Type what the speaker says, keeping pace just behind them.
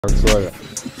Shit,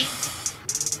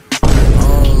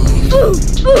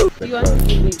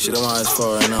 I'm eyes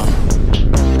for right now.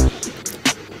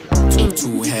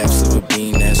 2 halves of a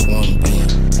bean, that's 1 bean.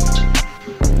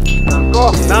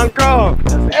 Nanko!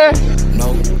 No,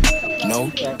 no,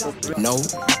 no,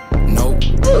 no,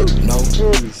 no,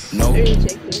 no,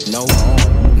 no,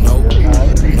 no,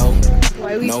 no.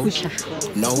 Why we push her?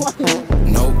 No, no,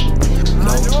 no,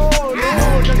 no.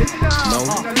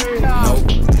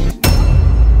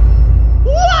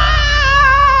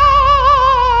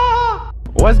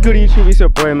 What's good YouTube, it's your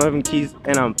boy Melvin Keys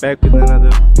and I'm back with another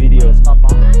video.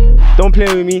 Don't play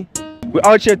with me. We're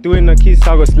out here doing a Keys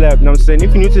Saga slap. Now I'm saying,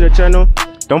 if you're new to the channel,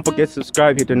 don't forget to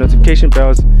subscribe, hit the notification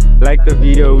bells, like the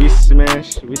video. We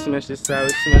smash this side, we smash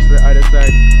the other side,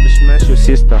 we smash your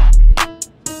sister.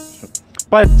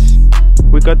 But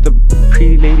we got the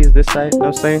pretty ladies this side, you know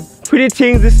what I'm saying? Pretty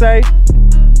things this side,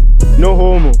 no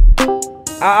homo.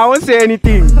 I won't say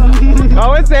anything. I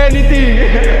won't say anything.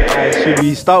 Alright, should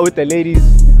we start with the ladies?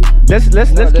 Let's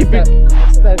keep it.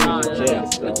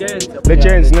 The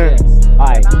gents, no.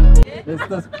 Alright.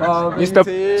 Mr.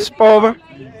 Spalver.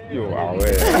 Yo,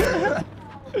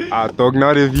 I talk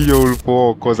not a video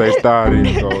for cause I started.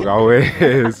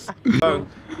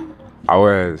 I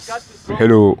was.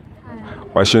 Hello.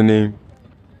 What's your name?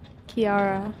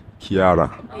 Kiara.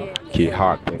 Kiara. Yeah. Okay,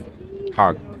 hug.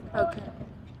 Okay.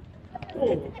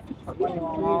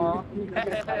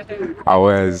 I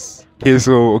was. Okay,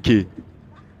 so okay.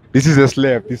 This is a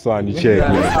slap. This one, you check.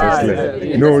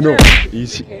 No.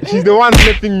 She's the one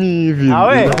slapping me. Even.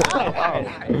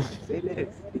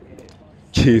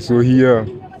 Okay, so here.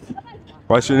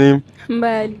 What's your name?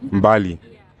 Mbali.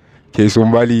 Okay, so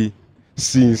Mbali,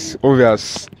 since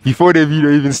obvious before the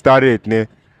video even started, ne,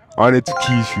 I wanted to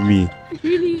kiss me.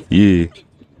 Really? Yeah.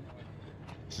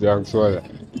 So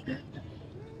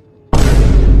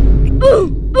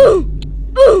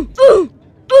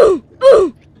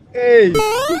Hey!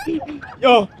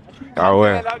 Yo!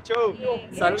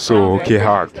 So okay,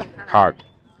 hug.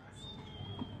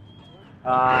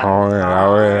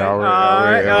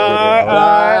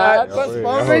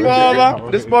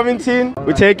 This bobbing team,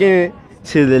 we're taking it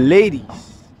to the ladies.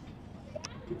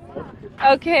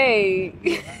 Okay.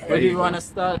 Where do you want to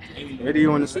start? Where do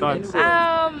you want to start?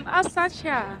 I'll start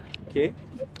here. Okay.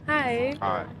 Hi.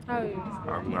 Hi. How are you?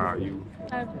 How you?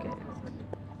 I'm good.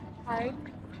 Hi.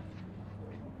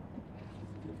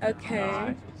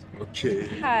 Okay. Okay.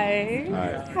 Hi.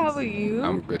 Hi. How are you?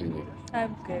 I'm good. And you?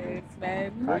 I'm good,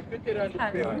 man. Hi.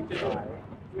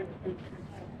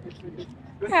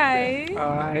 Hi.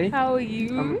 Hi. How are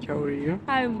you? How are you?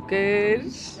 I'm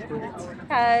good.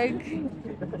 Hug.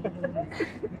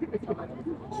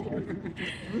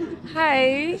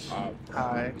 Hi.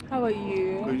 Hi. How are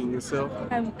you? Good and yourself?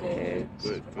 I'm good.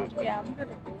 Good. Yeah, I'm good.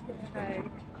 Hi.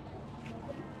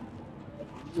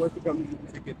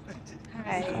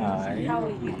 Hi. Hi. How are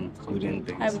you? Good and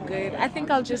thanks. I'm good. I think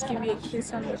I'll just give you a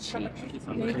kiss on the cheek.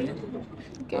 Maybe?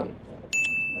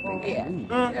 Okay.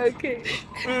 Yeah. Okay.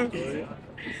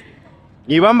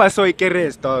 Ibamba so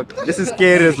Ikeres, dog. This is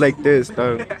Keres like this,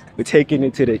 dog. We're taking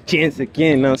it to the gents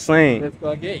again, you know what I'm saying? Let's go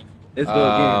again. Let's go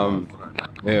again.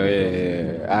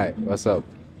 Yeah. Hi, what's up?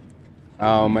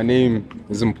 My name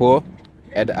is Mpo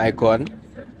at Icon.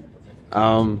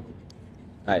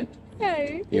 Hi.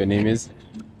 Hi. Your name is?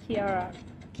 Kiara.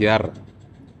 Kiara.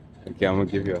 Okay, I'm gonna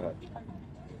give you a hug.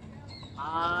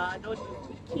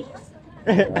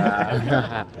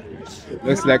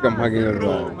 Looks like I'm hugging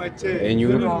around. And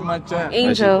you?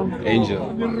 Angel.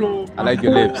 Angel. I like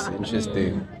your lips.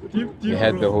 Interesting. You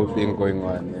had the whole thing going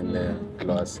on in the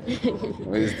class.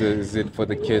 Is it for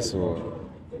the kiss or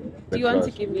the Do you want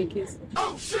class? to give me a kiss?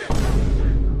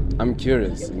 I'm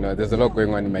curious. You know, there's a lot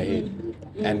going on in my head,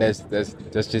 and that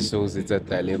just shows it's a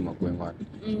dilemma going on.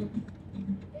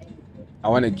 I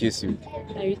want to kiss you.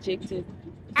 I rejected.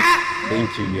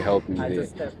 Thank you. You helped me there.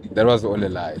 That was all a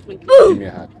lie. Give me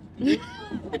a hug.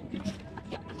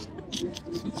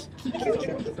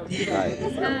 Hi.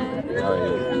 How are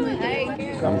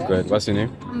you? I'm good. What's your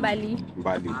name? Mbali.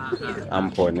 Bali. I'm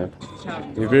Pona.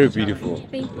 You're very beautiful.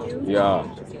 Thank you. Yeah.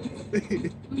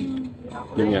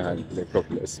 Give me a hug. God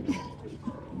bless you.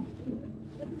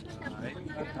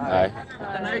 Hi.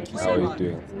 How are you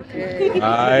doing? Okay.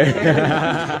 Hi.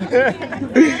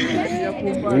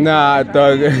 Nah,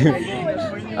 dog.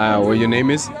 What your name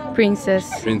is?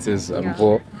 Princess. Princess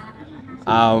Mpo.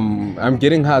 I'm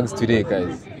getting hugs today,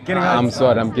 guys. I'm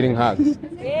sorry, I'm getting hugs.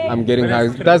 I'm getting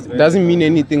hugs. Doesn't mean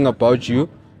anything about you,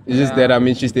 It's just that I'm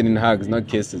interested in hugs, not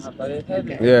kisses.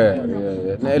 Yeah.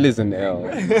 No, L is an L.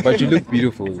 But you look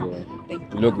beautiful as well.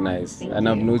 You look nice. And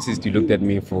I've noticed you looked at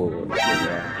me for...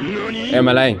 Yeah. Am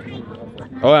I lying?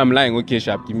 Oh, I'm lying. Okay,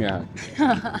 Sharp, give me a hug.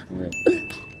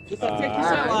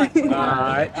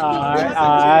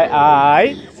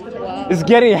 Alright. It's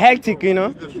getting hectic, you know.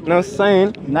 Know what I'm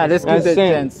saying? Nah, let's give the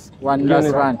chance. One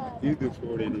last one.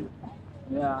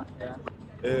 Yeah.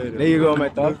 There you go, my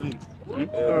thought.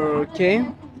 Okay.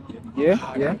 Yeah.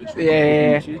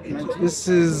 This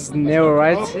is Neo,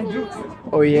 right?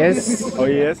 Oh yes. Oh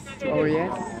yes.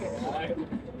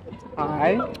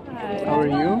 Hi. How are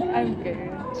you? I'm good.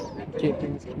 Okay,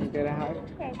 thanks. Can you get a hug?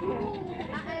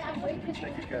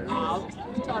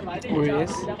 Oh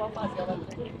yes.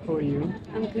 How are you?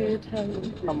 I'm good. How are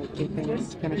you? I'm okay,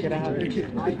 thanks. Can I get a hug?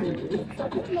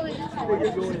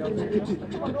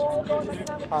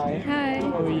 Hi. Hi.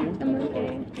 How are you? I'm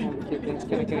okay. Okay, thanks.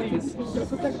 Can I get a kiss?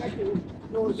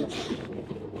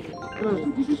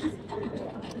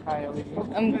 Hi, how are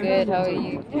you? I'm good. How are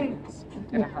you?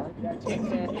 Get a hug?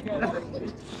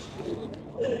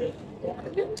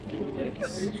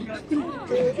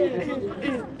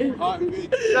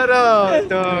 Shut up,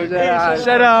 dog.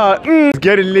 Shut up. It's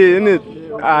getting lit, isn't it?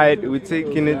 Alright, we're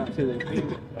taking it to the...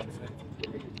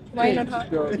 Why not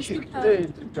hug?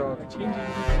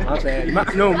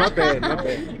 My bad.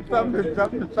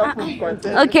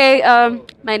 Okay,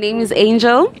 my name is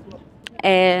Angel,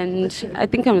 and I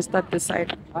think I'm gonna start this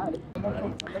side.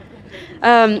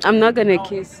 I'm not gonna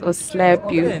kiss or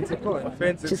slap you.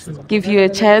 Just give you a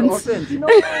chance. You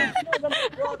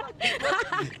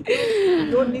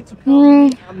don't need to call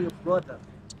me. I'm your brother.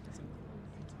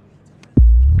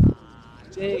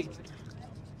 Jake.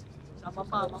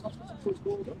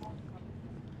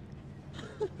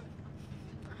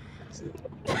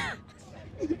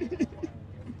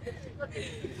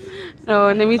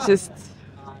 No, let me just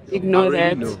ignore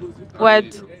that.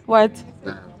 What?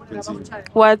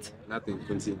 What? Nothing,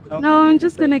 continue. No, I'm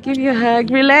just gonna give you a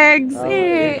hug. Relax.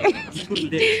 Hey.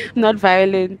 Not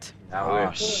violent.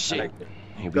 Oh, shit.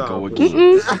 Here we go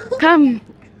again. Come.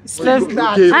 Let's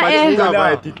Why?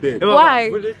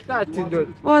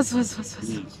 What?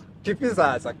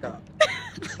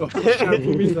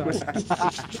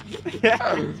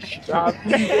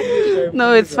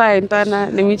 No, it's fine, Tana.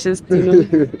 Let me just,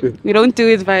 we don't do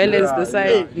it violence this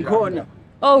side.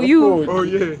 Oh, you. Oh,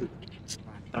 yeah.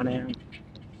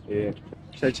 Yeah.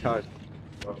 Church hug.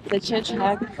 The church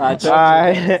hug.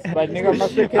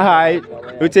 Alright,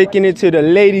 we're taking it to the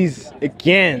ladies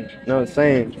again. Know what I'm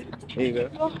saying? There you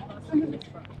go.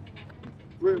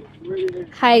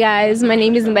 Hi guys, my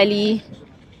name is Mbali,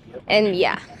 and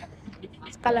yeah.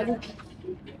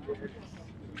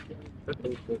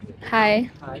 Hi.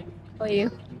 How are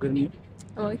you? Good.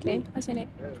 I'm okay. What's your name?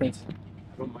 Prince.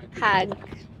 Hag.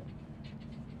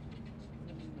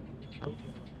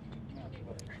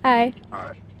 Hi.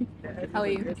 How are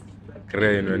you?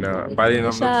 Great, but I'm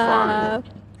not fine.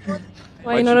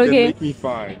 Why you not okay? Make me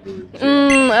fine.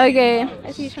 Okay.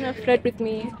 I see you trying to flirt with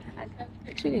me.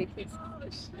 Actually,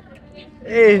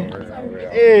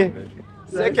 Hey.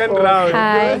 Second round.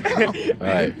 hi.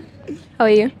 Hi, How are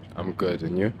you? I'm good,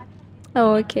 and you?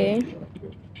 Oh, okay.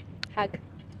 Hug.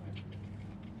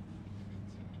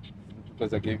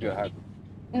 Because I gave you a hug.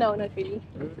 No, not really.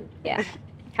 Yeah.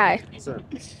 Hi.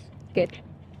 Good.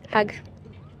 Hug.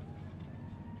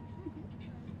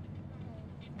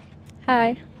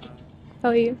 Hi. How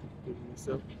are you?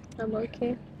 I'm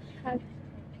okay. Hug.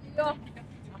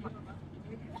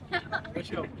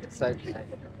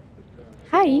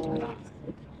 Hi.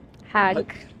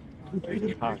 Hug.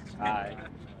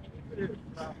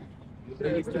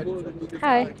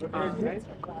 Hi.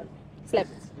 Slap.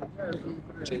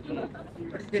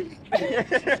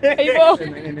 Hey, boy.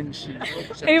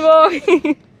 Hey, boy.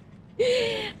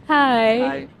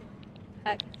 Hi.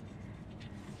 Hug.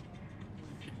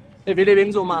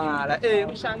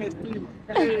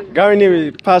 Going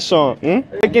with passion.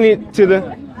 Taking it to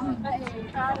the...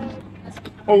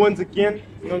 Oh, once again.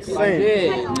 You know what I'm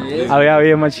saying? How are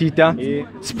you, Machita? Yeah.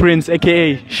 It's Prince,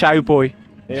 aka Shy Boy.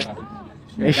 Yeah.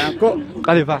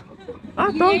 Kalifa.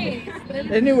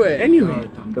 Anyway.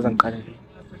 Because I'm Kalifa.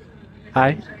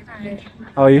 Hi.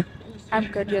 How are you? I'm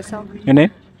good. Yourself? Your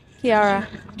name? Kiara.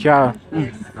 Kiara.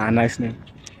 Nice name.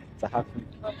 It's a happy.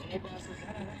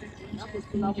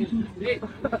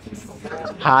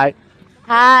 Hi.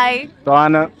 Hi.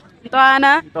 Toana.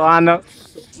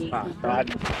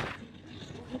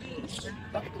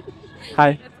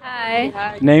 Hi.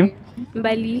 Hi. Name?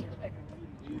 Mbali.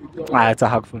 It's a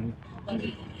hug for me.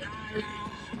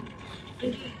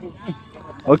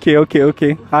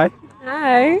 Okay. Hi.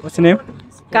 Hi. What's your name?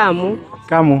 Kamu.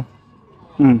 Kamu.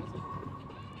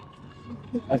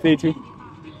 I say 2.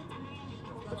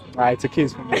 It's a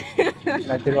kiss for me.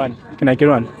 Can I get one? Can I get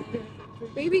one?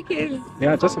 Baby kiss.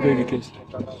 Yeah, just a baby kiss.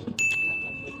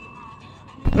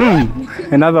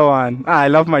 Another one. I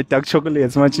love my dark chocolate.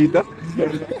 It's Machita.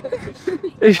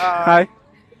 Hi.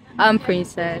 I'm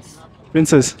Princess.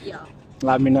 Princess. Yeah.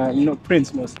 I mean, no,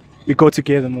 Prince most. We go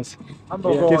together most. I'm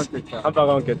going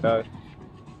to get that.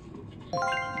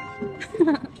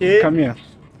 Come here.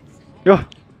 Yo.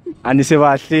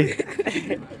 Anisewahli.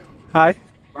 Hi.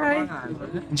 Hi.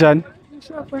 Jan.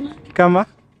 Kama.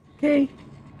 Okay.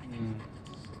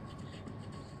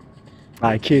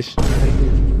 Kiss.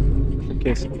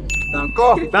 Kiss.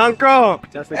 Danko.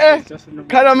 Just a kiss. Just a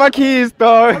color my keys,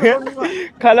 dog.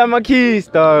 Color my keys,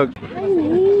 dog. What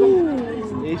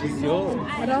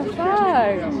the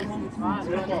fuck?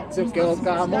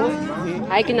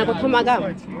 Hi, kinakutumaga.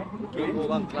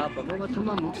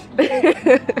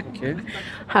 Okay.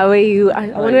 How are you? I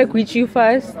want to greet you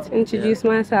first. Introduce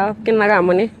myself.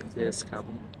 Kinagamone. Yes,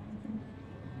 Cabo.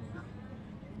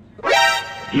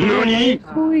 Who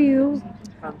are you?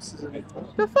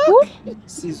 The fuck? Who?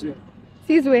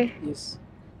 Sizwe. Yes.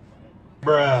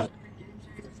 Bruh.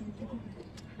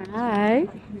 Hi.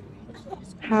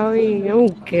 How are you? I'm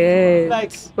good.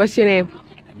 What's your name?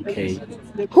 Okay.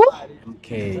 Who?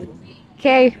 Okay.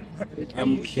 Kay.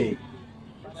 Okay.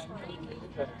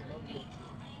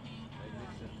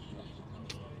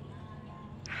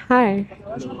 Hi.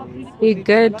 You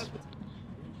good?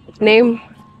 Name?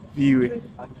 View.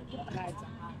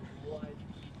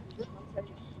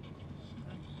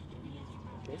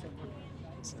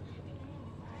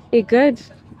 You good?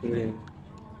 Yeah.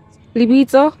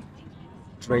 Libito?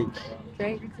 Drake.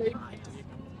 Drake.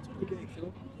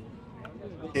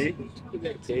 Okay.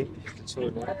 Okay.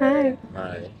 Hi.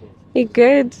 Alright. You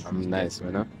good? I'm nice,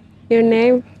 man. Your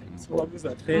name?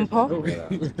 Mpo?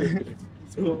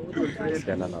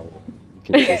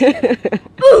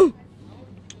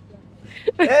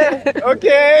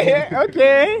 Okay.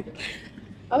 Okay.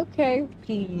 Okay.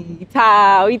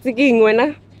 Peter. It's a king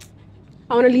winner.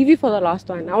 I want to leave you for the last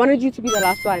one. I wanted you to be the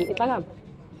last one.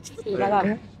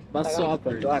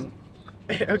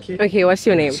 Okay. Okay, what's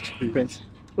your name? Prince.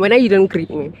 When you didn't greet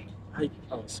me.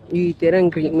 You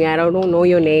didn't greet me. I don't know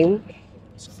your name.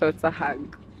 So it's a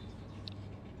hug.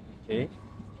 Okay.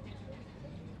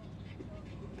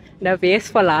 The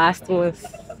best for last was.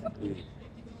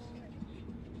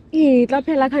 Yo.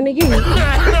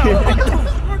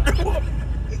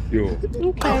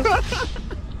 Okay.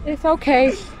 It's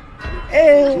okay.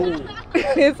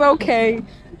 It's okay.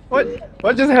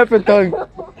 What just happened, Tongue?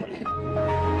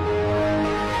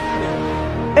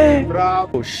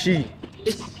 Oh, she.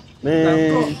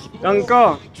 Man.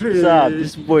 Danko. What's up?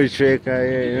 This boy Drake out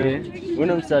here, you know? When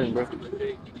I'm starting, bro.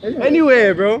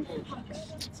 Anywhere, bro.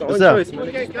 What's up?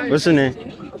 What's your name?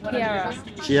 Kiara.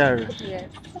 Kiara. Yes.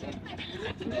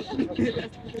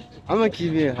 I'm gonna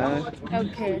keep it, huh?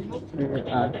 Okay.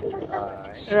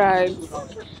 Right.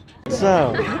 What's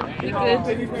up? You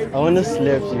good? I wanna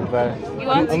slap you, but You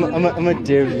want to? I'm gonna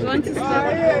dare you. You want to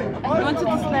slap? You want to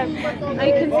slap? No,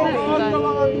 you can slap.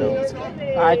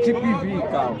 I TPV,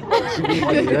 cow.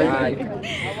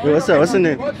 Yo, what's up? What's your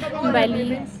name?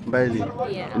 Bali. Bailey.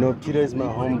 Yeah. You know, Peter is my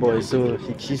homeboy, so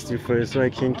he kissed you first, so I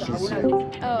can't kiss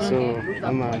you. Oh, So okay.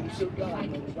 I'm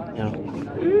yeah.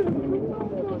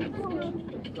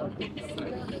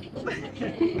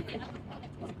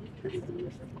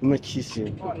 I'm gonna kiss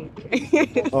you.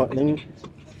 Oh, let me.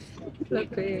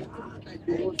 Okay.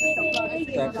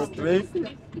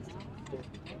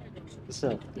 What's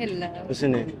up? Hello. What's your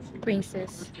name?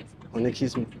 Princess. Wanna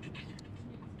kiss me?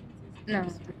 No.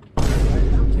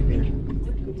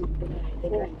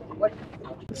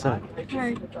 What's up?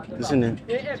 Hi. What's your name?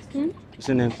 What's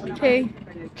your name? Okay.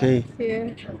 Kay.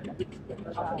 Yeah.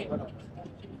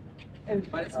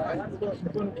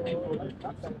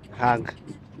 Hug.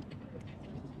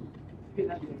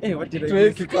 Hey, what did I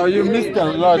do? Oh, you missed a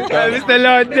lot. I missed a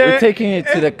lot We're there. taking it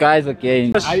to the guys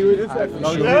again. The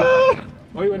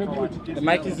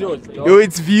mic is yours. Yo,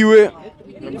 it's Viewer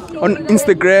on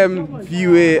Instagram.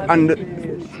 Viewer_._.m.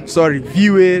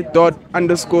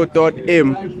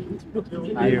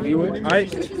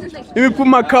 Let me put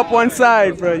my cup one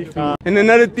side, bro. And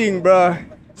another thing, bro.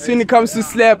 So when it comes to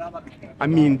slap, I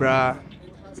mean, bro,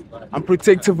 I'm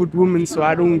protective with women, so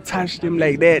I don't touch them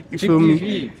like that. You feel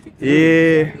me?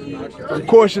 Yeah, I'm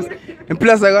cautious. And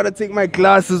plus, I gotta take my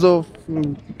glasses off.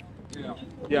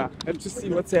 Yeah, have to see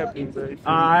what's happening, bro.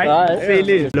 Alright, say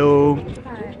this. Hello.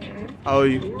 Hi. How are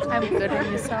you? I'm good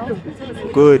on yourself.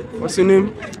 Good. What's your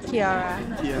name? Kiara.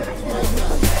 Yeah.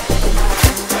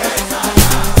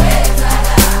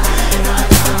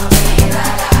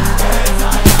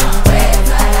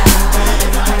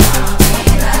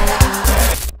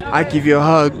 I give you a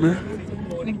hug, bro.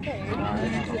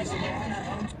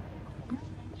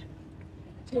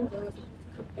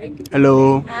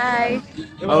 Hello. Hi.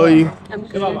 How are you? I'm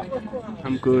good.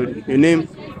 I'm good. Your name?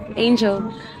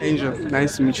 Angel. Angel.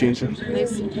 Nice to meet you, Angel.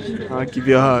 Nice to meet you. I'll give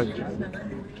you a hug.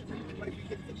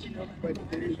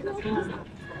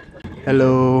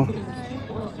 Hello.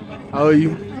 How are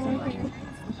you?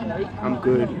 I'm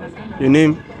good. Your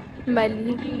name?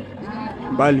 Bali.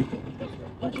 Bali.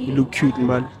 You look cute,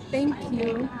 Bali. Thank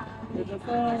you.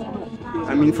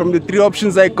 I mean, from the 3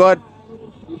 options I got,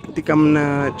 I think I'm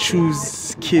gonna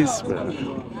choose Kiss, bro.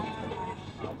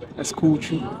 That's cool,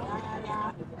 too.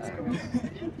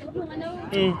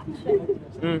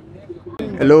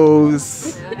 Hello.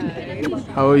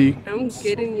 How are you? I'm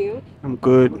good, and you? I'm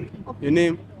good. Your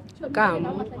name?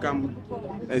 Come. Kam.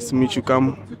 Nice to meet you,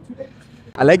 Kam.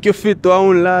 I like your fit though, I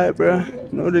won't lie, bro. You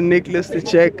know, the necklace, the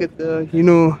jacket, you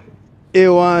know,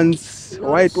 A1s,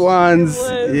 white ones,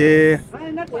 yeah.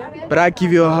 But I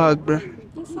give you a hug, bro.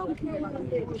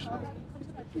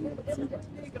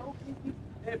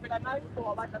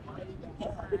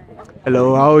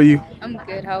 Hello, how are you? I'm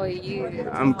good. How are you?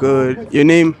 I'm good. Your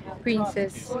name?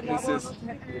 Princess.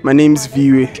 My name's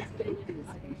Viwe.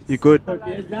 You good?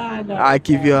 I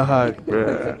give you a hug,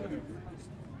 bro.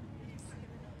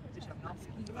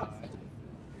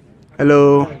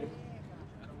 Hello.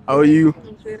 How are you?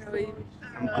 I'm good. How are you?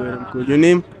 I'm good. I'm good. Your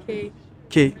name? Okay.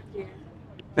 K.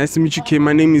 Nice to meet you, K.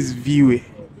 My name is Viwe.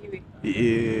 Yeah.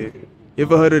 You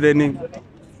ever heard of that name?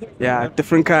 Yeah,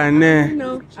 different kind, eh?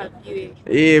 No.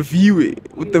 Yeah,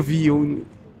 Viwe. With the V only.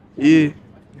 Yeah.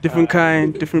 Different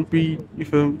kind, different breed. You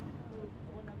feel me?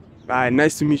 Alright,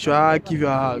 nice to meet you. I'll give you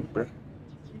a hug, bro.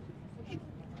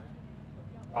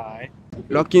 Alright.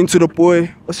 Lock into the boy.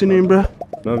 What's your name, bro?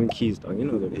 Melvin Keys, dog. You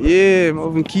know that. Yeah,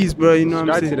 Melvin Keys, bro. You know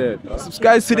what I'm saying? Subscribe to that, dog.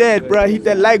 Subscribe to that, bro. Hit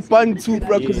that like button too,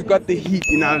 bro, because you got the heat.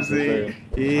 You know what I'm saying?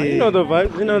 Yeah. You know the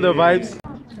vibes. You know the vibes.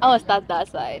 I will start that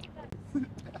side.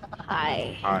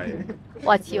 Hi. Hi.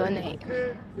 What's your name?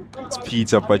 It's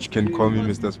Peter, but you can call me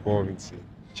Mr. Sporvington.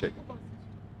 Check.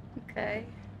 Okay.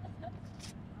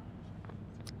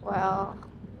 Well,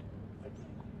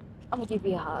 I'm gonna give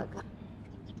you a hug.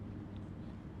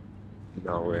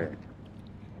 No way.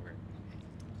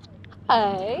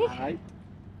 Hi. Hi.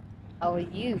 How are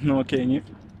you? No, okay, and you?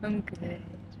 I'm good.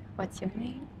 What's your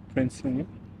name? Prince, and you?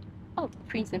 Oh,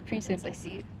 Prince and Princess, I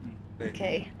see you.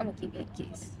 Okay, I'm gonna give you a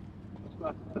kiss.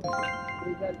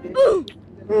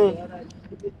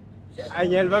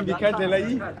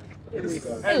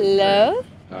 Hello.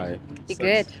 Hi. You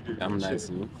good? I'm nice.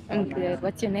 You? I'm good.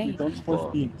 What's your name? Don't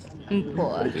post things.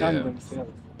 Mpo. Yeah, Themselves.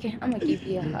 Okay, I'm gonna give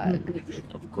you a hug.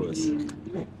 of course.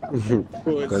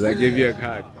 Because I gave you a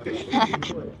card.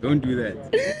 Don't do that.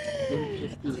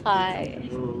 Hi.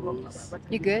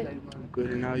 You good? I'm good,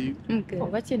 and how you? I'm good.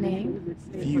 What's your name?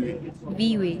 Viwe.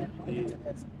 Viwe.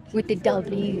 With the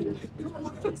W.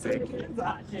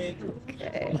 Okay.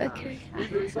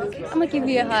 I'm gonna give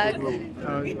you a hug.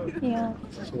 Yeah.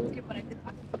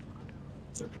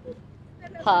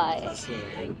 Hi.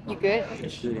 You good? Good to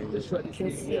see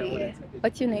you.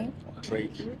 What's your name?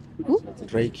 Drake. Who?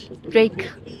 Drake. Drake.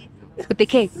 With the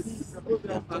K.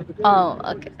 Oh,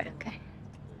 okay, okay.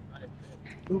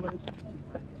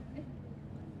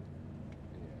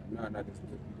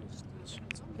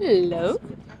 Hello.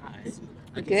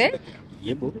 You good?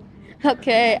 Yeah, bro.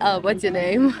 Okay. What's your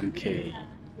name? MK.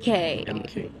 K.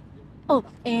 MK. Oh,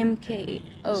 MK.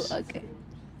 Oh, okay.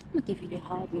 I'm gonna give you the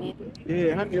hug, man.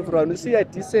 Yeah, honey, everyone. You see a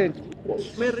decent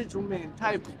married woman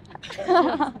type.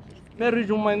 Married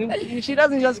woman, she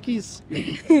doesn't just kiss.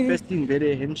 First thing,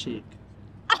 very handshake.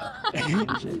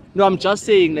 No, I'm just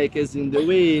saying, like, as in the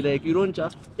way, like, you don't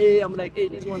just, hey, I'm like, hey,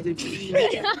 this one's a free.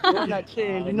 They wanna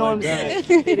trend, you know what I'm saying?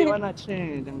 Hey, they wanna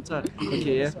trend. I'm sorry.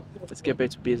 Okay, yeah, let's get back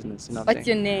to business. You know what I'm What's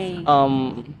saying? your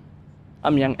name?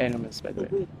 I'm Young Animus, by the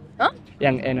way. Huh?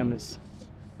 Young Animus.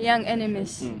 Young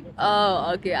Enemies.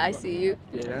 Oh, okay, I see you.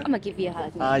 Yeah. I'm gonna give you a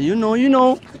hug. Man. You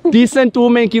know. Decent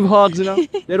women give hugs, you know.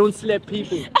 They don't slap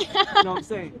people. You know what I'm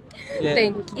saying? Yeah.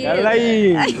 Thank you. You're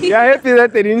lying. You're happy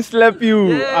that they didn't slap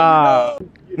you.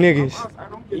 Niggas.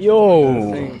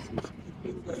 Yo.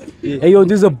 Hey yo,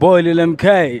 this is a boy, Lil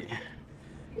MK.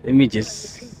 Let me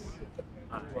just.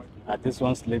 This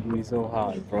one slapped me so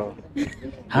hard, bro.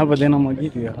 How about then I'm gonna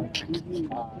give you a hug?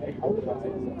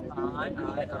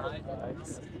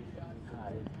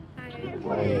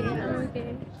 Okay.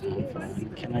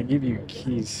 Can I give you a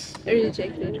kiss?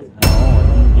 Rejected. No,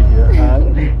 let me give you a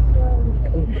hug.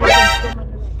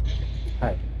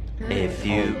 Hi. A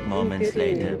few moments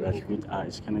translate that like with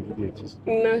eyes. Can I give you a kiss?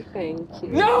 No, thank you.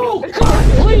 No!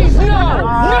 God, please, no!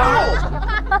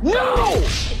 No!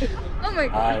 Oh my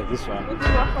god. Alright, this one.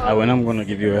 When I'm gonna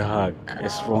give you a hug, a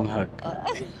strong hug.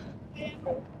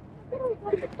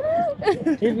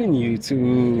 Even you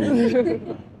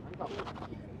too.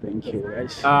 Thank you,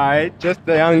 guys. Alright, just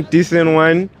a young decent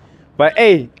one. But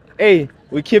hey,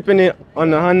 we're keeping it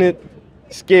on the 100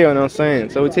 scale, you know what I'm saying?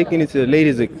 So we're taking it to the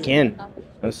ladies again. You know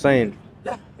what I'm saying?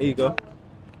 Here you go.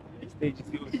 Stage is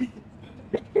yours.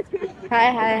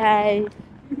 Hi. Hi.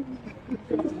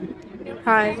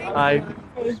 Hi,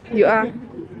 You are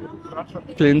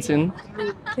Clinton.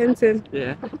 Kenton.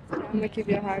 Yeah. I'm gonna give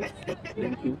you a hug.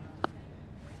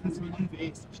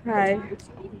 Hi. I'm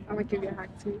gonna give you a hug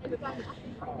too.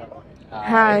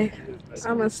 Hi.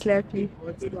 I'm gonna slap you.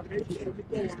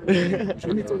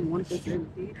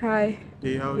 Hi.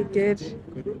 You good?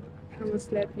 I'm gonna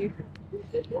slap you.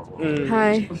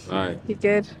 Hi. Alright. You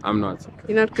good? I'm not.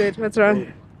 You're not good. What's wrong?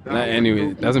 Nah,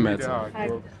 anyway, it doesn't matter. Hi.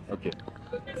 Okay.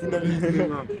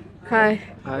 Hi.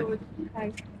 Hi.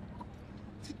 Hi.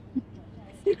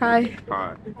 Hi.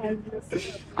 Alright.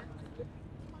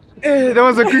 Hey, that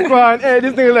was a quick one. Hey,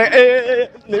 this thing is like, hey,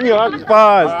 let me hug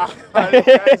fast.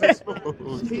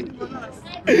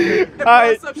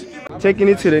 Alright, taking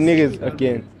it to the niggas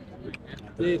again.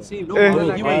 You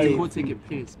ain't to go take a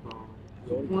piss, bro.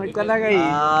 Choma ka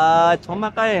yena,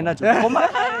 choma ka yena.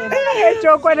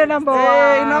 number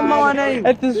Hey, number one, eh?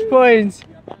 At this point.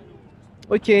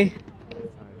 Okay.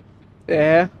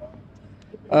 Yeah.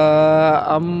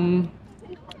 I'm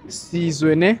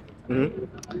Sizwene.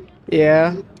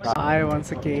 Yeah. Hi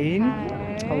once again.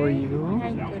 How are you?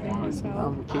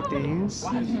 I'm okay, thanks.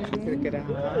 Get a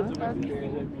hug.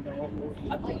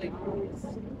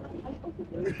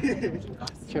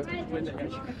 Sure.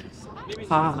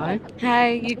 Hi. Hi,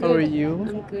 you good? How are you?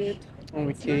 I'm good. I'm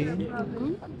okay.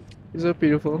 You're so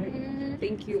beautiful.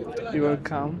 Thank you. You're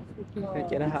welcome. Can I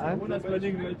get a hug?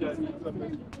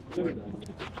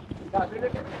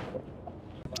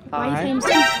 Hi.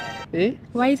 Eh?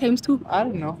 Why times 2? I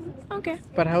don't know. Okay.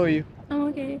 But how are you? I'm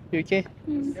okay. You okay?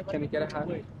 Can I get a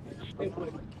hug?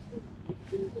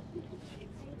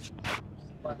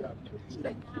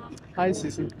 Hi,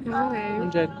 Sissy. Hi.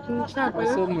 I'm Jen.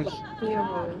 So much.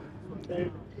 Yeah.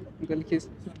 I'm gonna kiss.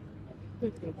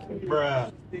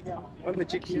 Bruh. On the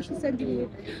chick.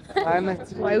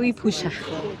 Why we push her?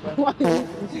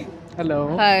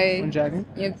 Hello. Hi. I'm Johnny.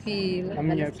 Yapil.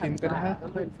 I'm Yapil. Get a hug.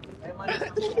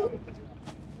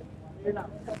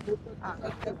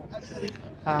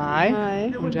 Hi.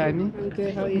 Hi. I'm Johnny. I'm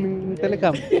good. How are you?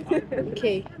 Telecom.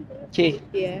 Okay. Okay.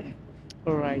 Yeah.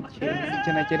 Alright.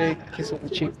 Can I get a kiss on the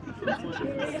cheek?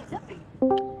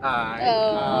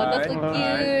 Oh, that's so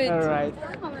cute. Alright.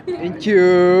 Thank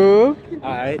you.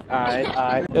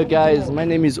 Alright. Yo guys, my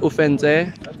name is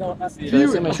Ofenze. Should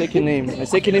I say my second name? My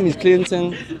second name is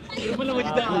Clinton.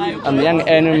 I'm young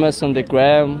animus on the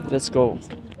gram. Let's go.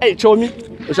 Hey, show me.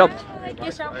 What's up?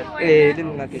 Eh,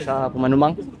 didn't like sharp,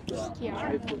 manumang.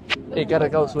 Eh, gotta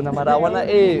go soon. I wanna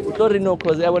don't know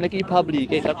cause I wanna keep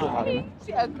public. Eh, Okay.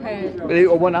 eh,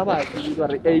 I wanna have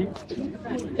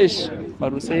ish,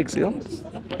 but sexy.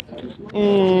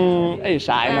 Eh,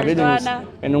 shy, my videos.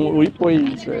 And we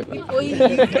poise.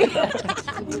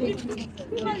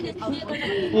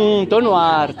 Don't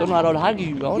worry, I'll hug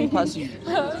you. I won't pass you.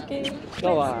 Okay.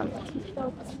 Go on.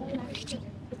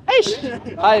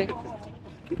 Hi.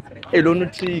 I don't know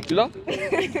trick, no?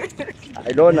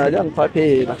 I don't know, I don't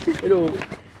pay. Hello.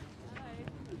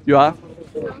 You are?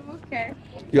 Okay.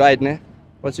 You are, ne?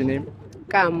 What's your name?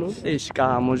 Kamu.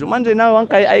 Kamu. You manje na one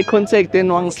eye contact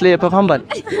then one sleep of humble.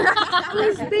 I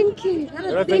was thinking.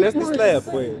 That's the slap,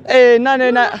 wait. Eh, no.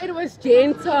 It was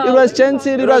gentle. It was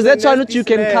gentle. It was that's one that you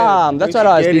can calm. That's what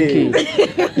I was thinking.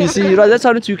 You see, it was that's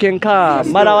one that you can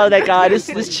calm. But I was like,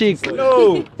 this chick.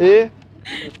 No. Eh?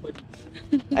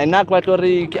 And not quite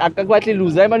lose. I'm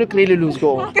going to clearly lose.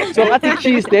 Go. So I think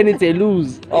she's then it's a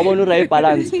lose. I want to write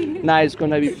balance. Now it's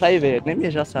going to be private. Let me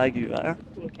just argue. Huh?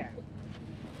 Okay.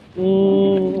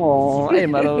 Hey,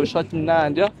 Maro, shot in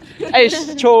Hey,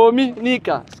 show me,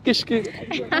 Nika. Skishki.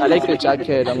 I like the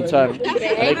jacket. I'm telling you.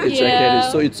 I like the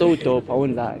jacket. It's so dope. I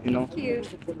won't lie, you know.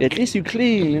 At least you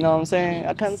clean, you know what I'm saying?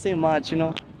 I can't say much, you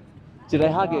know. Did I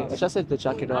hug it? I just said the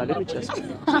jacket. Let me just. I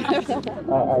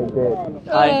did.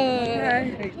 Hi.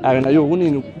 I mean, you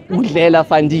wouldn't Udlela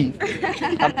Fandi.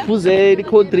 I put the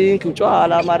cold drink,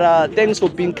 Mara. Thanks for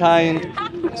being kind.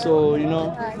 So, you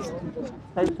know.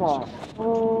 Thanks for.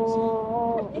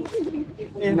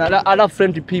 I love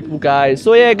friendly people, guys.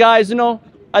 So, yeah, guys, you know,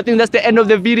 I think that's the end of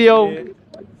the video.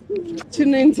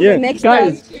 Tune in to the next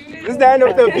guys. one. It's the end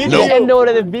of the video. The end of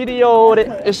the video.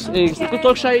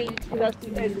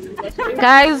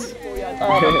 Guys,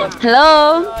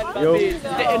 hello.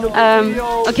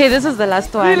 Okay, this is the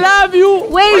last one. We love you.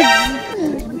 Wait.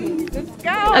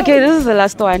 Okay, this is the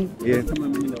last one. Yeah.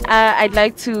 I'd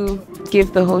like to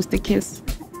give the host a kiss.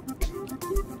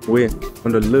 Where?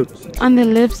 On the lips. On the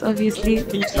lips, obviously.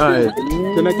 Alright.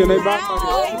 Can I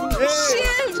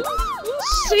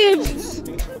Shit.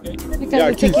 Because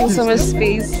you're taking so much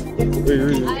space.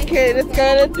 Wait. Okay, let's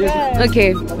go.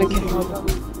 Okay.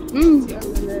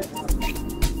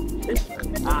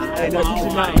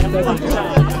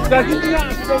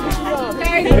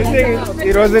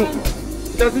 It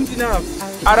wasn't enough.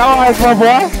 I don't want my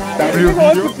boy. You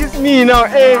want to kiss me now,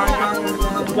 hey.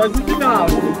 Doesn't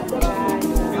enough.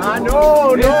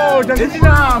 No, doesn't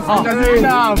enough. Doesn't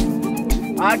enough.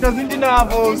 Doesn't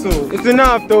enough also. It's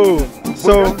enough though.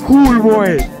 So cool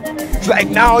boy. It's like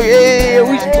now, yeah.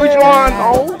 Which one?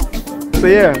 Oh. So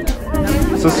yeah.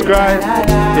 Subscribe,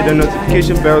 hit the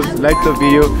notification bells, like the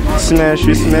video, smash,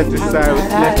 we smash this side, we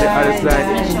smash the other side,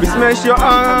 we smash your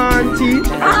auntie.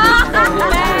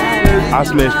 I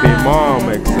smash the mom,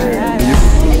 except. You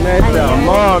smash the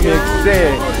mom,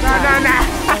 except.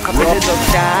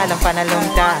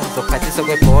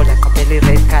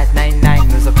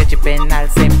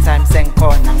 Same time, same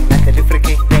corner, free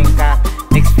kick,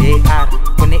 next VR,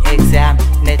 kuni exam,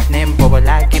 net name, bobo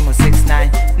like him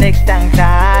 6'9", next time,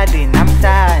 daddy,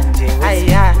 namtanje,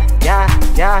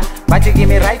 yeah, but you give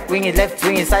me right wing, left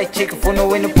wing, side chick, funo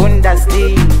win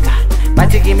Bundesliga,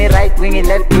 but you give me right wing,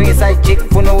 left wing, side chick,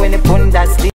 funo win Bundesliga.